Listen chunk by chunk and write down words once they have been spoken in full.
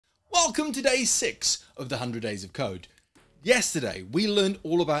Welcome to day 6 of the 100 Days of Code. Yesterday we learned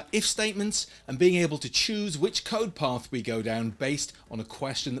all about if statements and being able to choose which code path we go down based on a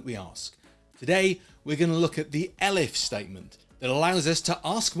question that we ask. Today we're going to look at the Elif statement that allows us to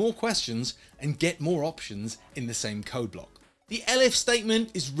ask more questions and get more options in the same code block. The Elif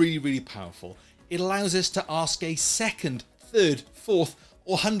statement is really powerful. It allows us to ask a second, third, fourth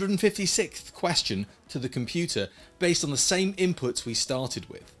or 156th question to the computer based on the same inputs we started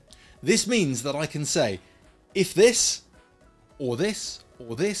with. This means that I can say if this or this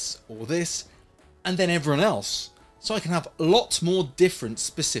or this or this and then everyone else, so I can have lots more different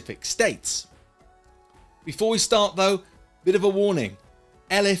specific states. Before we start though, bit of a warning,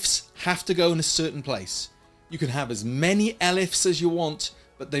 elifs have to go in a certain place. You can have as many elifs as you want,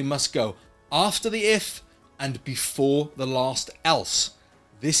 but they must go after the if and before the last else.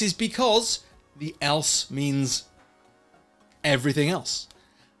 This is because the else means everything else.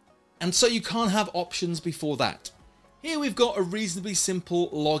 And so you can't have options before that. Here we've got a reasonably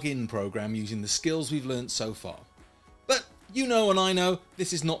simple login program using the skills we've learned so far. But you know and I know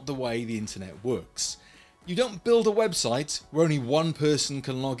this is not the way the internet works. You don't build a website where only one person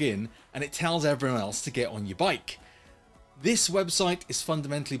can log in and it tells everyone else to get on your bike. This website is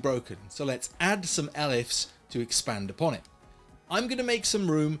fundamentally broken, so let's add some elifs to expand upon it. I'm going to make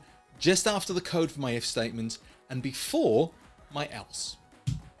some room just after the code for my if statement and before my else.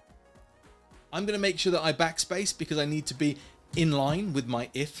 I'm going to make sure that I backspace because I need to be in line with my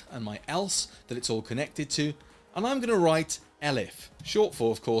if and my else that it's all connected to, and I'm going to write elif, short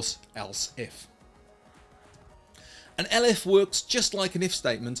for of course else if. An elif works just like an if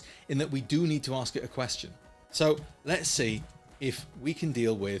statement in that we do need to ask it a question. So let's see if we can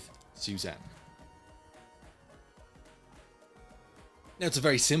deal with Suzanne. Now it's a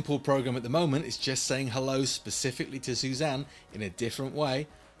very simple program at the moment, it's just saying hello specifically to Suzanne in a different way.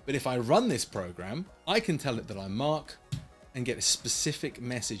 But if I run this program, I can tell it that I'm Mark and get a specific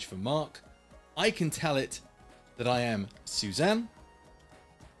message for Mark. I can tell it that I am Suzanne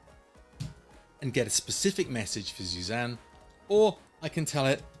and get a specific message for Suzanne, or I can tell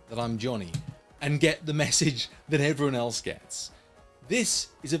it that I'm Johnny and get the message that everyone else gets. This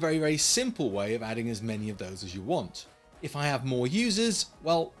is a very simple way of adding as many of those as you want. If I have more users,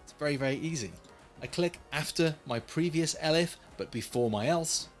 well, it's very easy. I click after my previous elif but before my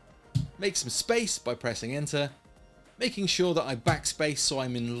else, make some space by pressing enter, making sure that I backspace so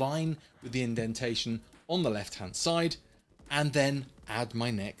I'm in line with the indentation on the left hand side, and then add my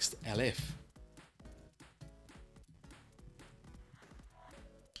next elif.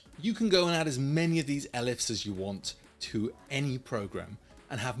 You can go and add as many of these elifs as you want to any program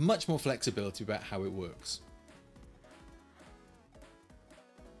and have much more flexibility about how it works.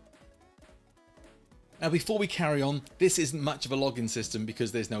 Now before we carry on, this isn't much of a login system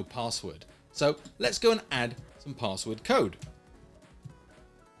because there's no password. So let's go and add some password code.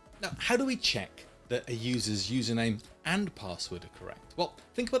 Now how do we check that a user's username and password are correct? Well,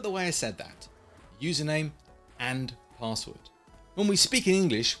 think about the way I said that. Username and password. When we speak in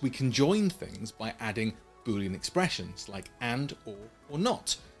English, we can join things by adding Boolean expressions like and, or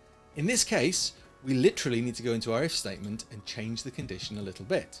not. In this case, we literally need to go into our if statement and change the condition a little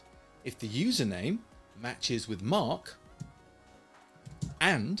bit. If the username matches with Mark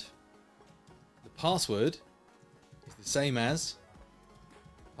and the password is the same as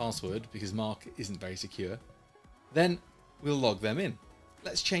password because Mark isn't very secure, then we'll log them in.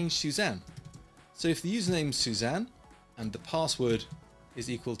 Let's change Suzanne. So if the username is Suzanne and the password is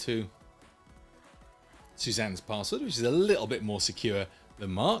equal to Suzanne's password, which is a little bit more secure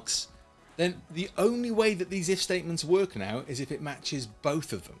than Mark's, then the only way that these if statements work now is if it matches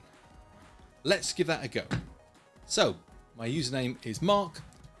both of them. Let's give that a go. So my username is Mark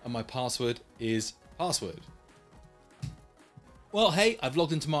and my password is password. Well, hey, I've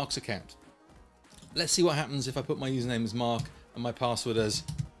logged into Mark's account. Let's see what happens if I put my username as Mark and my password as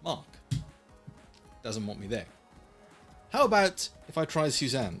Mark. Doesn't want me there. How about if I try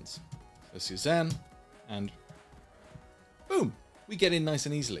Suzanne's? So Suzanne and boom, we get in nice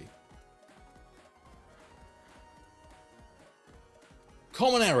and easily.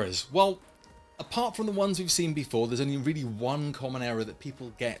 Common errors. Well, apart from the ones we've seen before, there's only really one common error that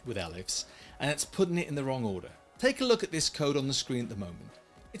people get with elifs, and it's putting it in the wrong order. Take a look at this code on the screen at the moment.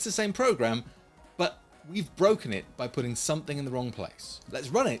 It's the same program, but we've broken it by putting something in the wrong place. Let's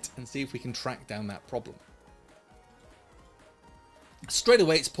run it and see if we can track down that problem. Straight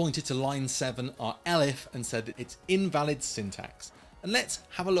away it's pointed to line 7, our elif, and said that it's invalid syntax. And let's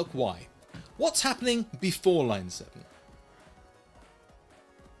have a look why. What's happening before line 7?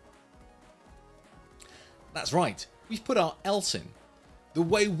 That's right, we've put our else in. The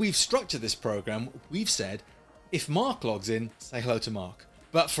way we've structured this program, we've said, if Mark logs in, say hello to Mark.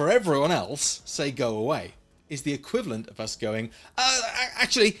 But for everyone else, say go away. Is the equivalent of us going,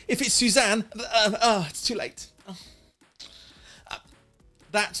 actually, if it's Suzanne, it's too late.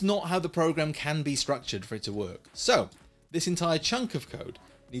 That's not how the program can be structured for it to work. So this entire chunk of code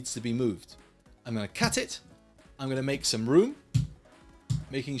needs to be moved. I'm going to cut it. I'm going to make some room,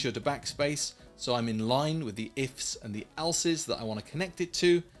 making sure to backspace so I'm in line with the ifs and the elses that I want to connect it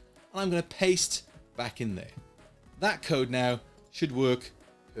to. And I'm going to paste back in there. That code now should work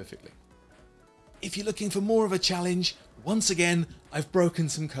perfectly. If you're looking for more of a challenge, once again, I've broken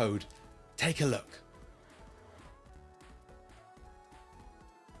some code. Take a look.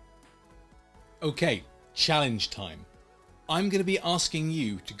 Okay, challenge time. I'm going to be asking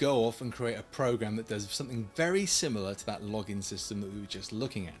you to go off and create a program that does something very similar to that login system that we were just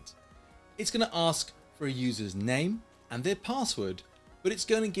looking at. It's going to ask for a user's name and their password, but it's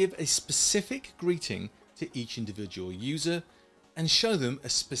going to give a specific greeting to each individual user and show them a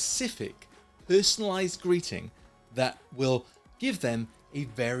specific personalized greeting that will give them a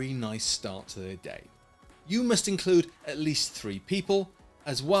very nice start to their day. You must include at least 3 people,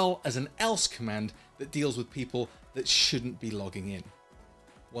 as well as an else command that deals with people that shouldn't be logging in.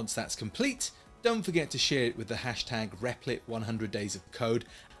 Once that's complete, don't forget to share it with the hashtag Replit 100 days of code,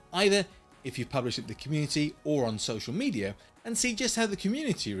 either if you publish it to the community or on social media, and see just how the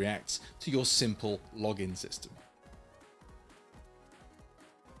community reacts to your simple login system.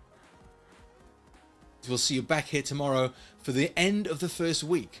 We'll see you back here tomorrow for the end of the first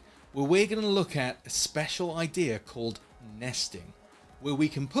week, where we're going to look at a special idea called nesting, where we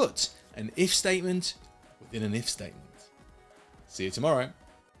can put an if statement within an if statement. See you tomorrow.